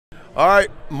All right,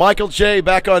 Michael J.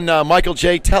 back on Michael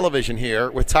J. Television here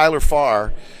with Tyler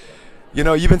Farr. You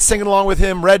know, you've been singing along with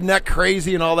him, Redneck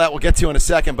Crazy and all that. We'll get to in a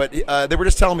second. But they were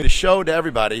just telling me to show to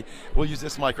everybody, we'll use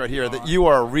this mic right here, that you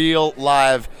are a real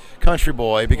live country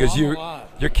boy because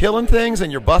you're killing things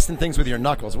and you're busting things with your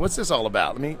knuckles. What's this all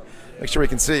about? Let me make sure we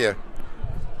can see you.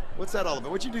 What's that all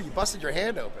about? What'd you do? You busted your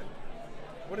hand open.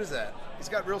 What is that? He's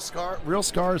got real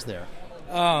scars there.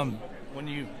 When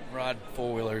you ride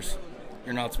four-wheelers,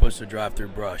 you're not supposed to drive through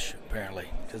brush, apparently,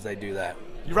 because they do that.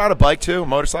 You ride a bike too, a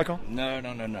motorcycle? No.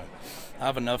 I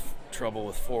have enough trouble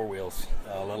with four wheels,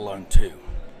 let alone two.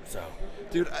 So,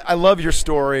 dude, I love your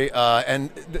story, and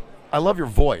I love your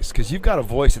voice because you've got a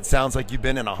voice that sounds like you've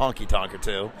been in a honky tonk or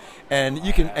two, and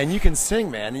you can sing,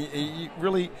 man.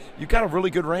 You've got a really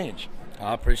good range.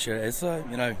 I appreciate it. It's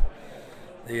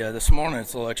this morning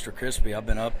it's a little extra crispy. I've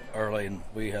been up early, and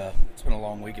it's been a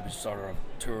long week. We started our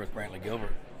tour with Brantley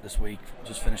Gilbert this week.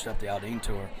 Just finished up the Aldine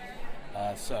tour,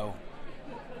 so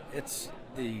it's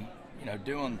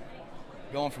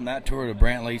going from that tour to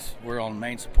Brantley's. We're on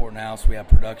main support now, so we have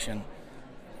production.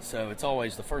 So it's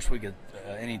always the first week of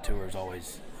any tour is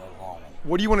always a long one.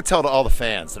 What do you want to tell to all the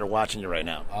fans that are watching you right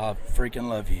now? I freaking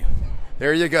love you.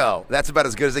 There you go. That's about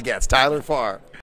as good as it gets. Tyler Farr.